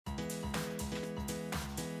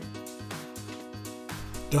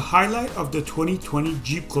The highlight of the 2020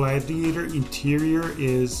 Jeep Gladiator interior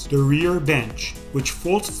is the rear bench, which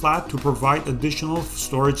folds flat to provide additional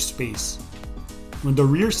storage space. When the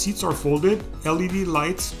rear seats are folded, LED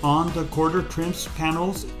lights on the quarter trim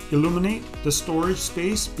panels illuminate the storage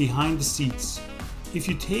space behind the seats. If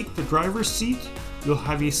you take the driver's seat, you'll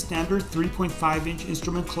have a standard 3.5-inch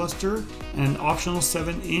instrument cluster and an optional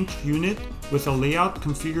 7-inch unit with a layout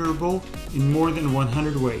configurable in more than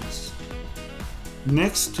 100 ways.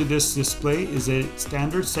 Next to this display is a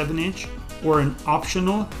standard 7-inch or an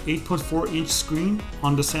optional 8.4-inch screen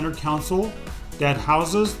on the center console that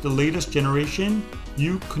houses the latest generation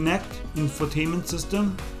Uconnect infotainment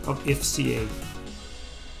system of FCA.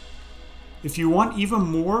 If you want even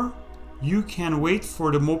more, you can wait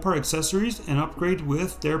for the Mopar accessories and upgrade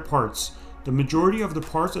with their parts. The majority of the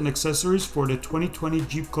parts and accessories for the 2020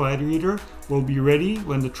 Jeep Gladiator will be ready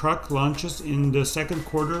when the truck launches in the second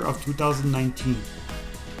quarter of 2019.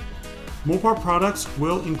 Mopar products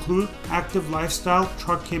will include active lifestyle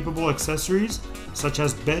truck capable accessories such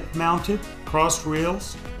as bed-mounted cross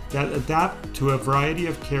rails that adapt to a variety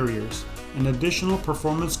of carriers, and additional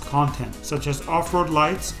performance content such as off-road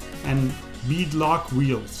lights and beadlock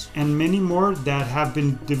wheels, and many more that have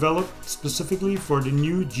been developed specifically for the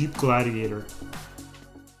new Jeep Gladiator.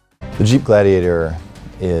 The Jeep Gladiator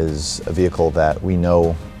is a vehicle that we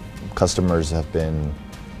know customers have been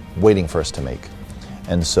waiting for us to make.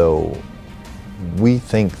 And so we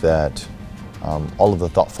think that all of the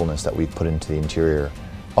thoughtfulness that we've put into the interior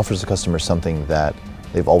offers the customer something that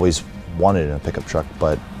they've always wanted in a pickup truck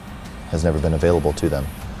but has never been available to them.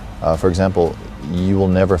 For example, you will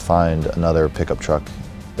never find another pickup truck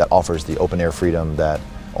that offers the open air freedom that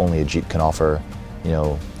only a Jeep can offer. You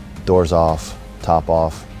know, doors off, top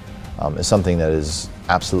off, is something that is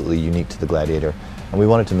absolutely unique to the Gladiator. And we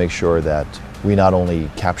wanted to make sure that we not only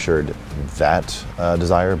captured that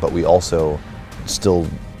desire, but we also still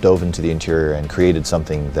dove into the interior and created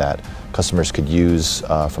something that customers could use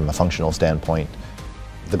from a functional standpoint.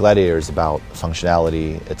 The Gladiator is about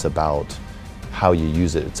functionality, it's about how you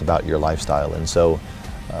use it, it's about your lifestyle. And so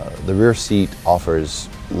the rear seat offers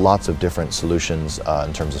lots of different solutions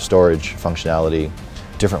in terms of storage, functionality,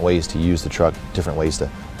 different ways to use the truck, different ways to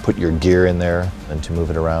put your gear in there and to move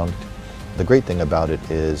it around. The great thing about it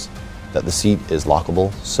is that the seat is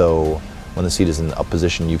lockable, so when the seat is in the up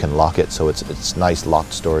position you can lock it, so it's nice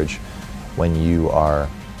locked storage. When you are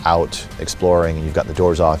out exploring and you've got the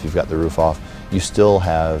doors off, you've got the roof off, you still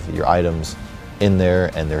have your items in there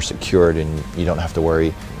and they're secured and you don't have to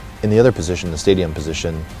worry. In the other position, the stadium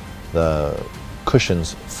position, the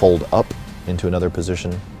cushions fold up into another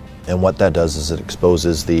position, and what that does is it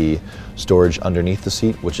exposes the storage underneath the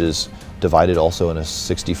seat, which is divided also in a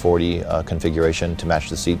 60-40 configuration to match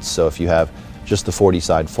the seats. So if you have just the 40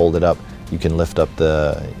 side folded up, you can lift up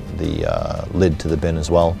the lid to the bin as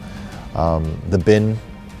well. The bin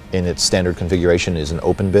in its standard configuration is an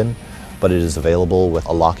open bin, but it is available with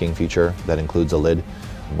a locking feature that includes a lid,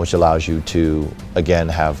 which allows you to, again,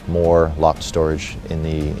 have more locked storage in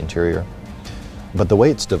the interior. But the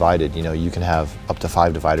way it's divided, you know, you can have up to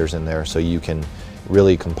 5 dividers in there, so you can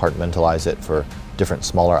really compartmentalize it for different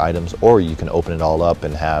smaller items, or you can open it all up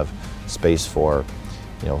and have space for,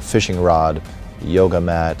 you know, fishing rod, yoga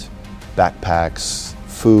mat, backpacks,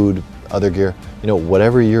 food, other gear. You know,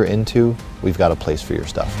 whatever you're into, we've got a place for your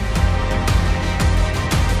stuff.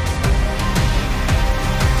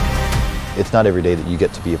 It's not every day that you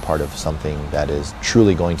get to be a part of something that is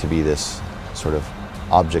truly going to be this sort of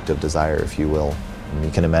object of desire, if you will. And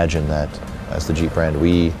you can imagine that as the Jeep brand,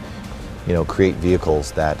 we, you know, create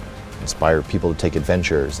vehicles that inspire people to take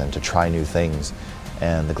adventures and to try new things.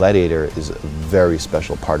 And the Gladiator is a very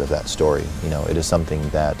special part of that story. You know, it is something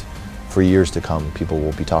that for years to come, people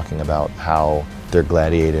will be talking about how their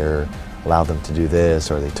Gladiator allowed them to do this,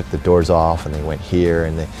 or they took the doors off and they went here,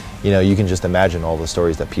 and they, you know, you can just imagine all the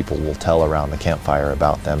stories that people will tell around the campfire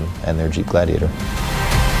about them and their Jeep Gladiator.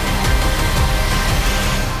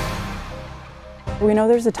 We know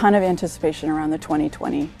there's a ton of anticipation around the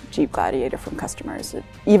 2020 Jeep Gladiator from customers.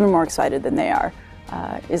 Even more excited than they are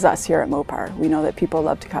is us here at Mopar. We know that people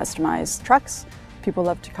love to customize trucks, people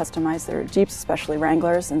love to customize their Jeeps, especially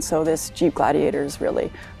Wranglers, and so this Jeep Gladiator is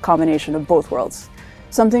really a combination of both worlds.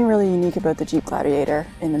 Something really unique about the Jeep Gladiator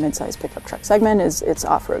in the midsize pickup truck segment is its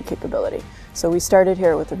off-road capability. So we started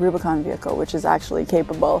here with the Rubicon vehicle, which is actually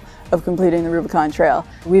capable of completing the Rubicon Trail.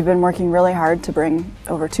 We've been working really hard to bring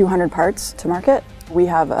over 200 parts to market. We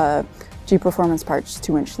have a Jeep Performance Parts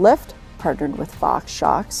 2-inch lift, partnered with Fox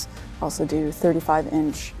shocks, also do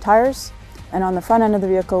 35-inch tires. And on the front end of the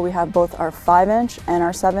vehicle, we have both our 5-inch and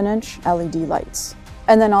our 7-inch LED lights.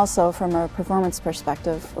 And then also from a performance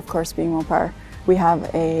perspective, of course being Mopar, we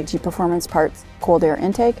have a Jeep Performance Parts cold air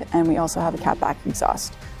intake, and we also have a catback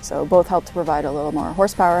exhaust. So both help to provide a little more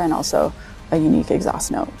horsepower and also a unique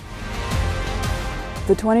exhaust note.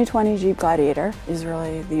 The 2020 Jeep Gladiator is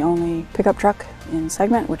really the only pickup truck in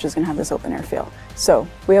segment which is going to have this open air feel. So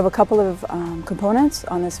we have a couple of components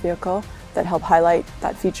on this vehicle that help highlight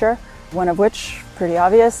that feature. One of which, pretty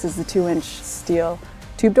obvious, is the 2-inch steel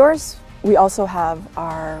tube doors. We also have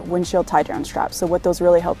our windshield tie-down straps. So what those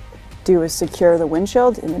really help do is secure the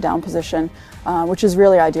windshield in the down position, which is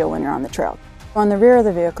really ideal when you're on the trail. On the rear of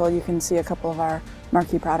the vehicle, you can see a couple of our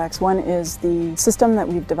marquee products. One is the system that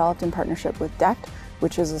we've developed in partnership with Decked,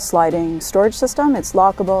 which is a sliding storage system. It's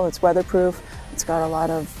lockable, it's weatherproof, it's got a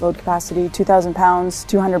lot of load capacity, 2,000 pounds,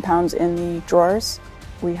 200 pounds in the drawers.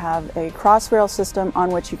 We have a cross rail system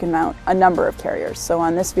on which you can mount a number of carriers. So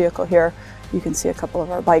on this vehicle here, you can see a couple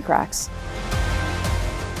of our bike racks.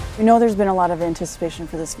 We know there's been a lot of anticipation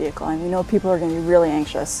for this vehicle, and we know people are going to be really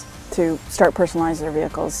anxious to start personalizing their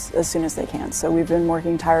vehicles as soon as they can. So we've been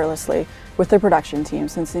working tirelessly with the production team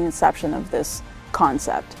since the inception of this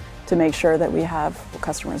concept to make sure that we have what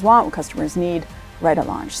customers want, what customers need right at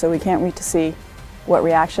launch. So we can't wait to see what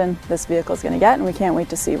reaction this vehicle is going to get, and we can't wait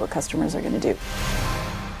to see what customers are going to do.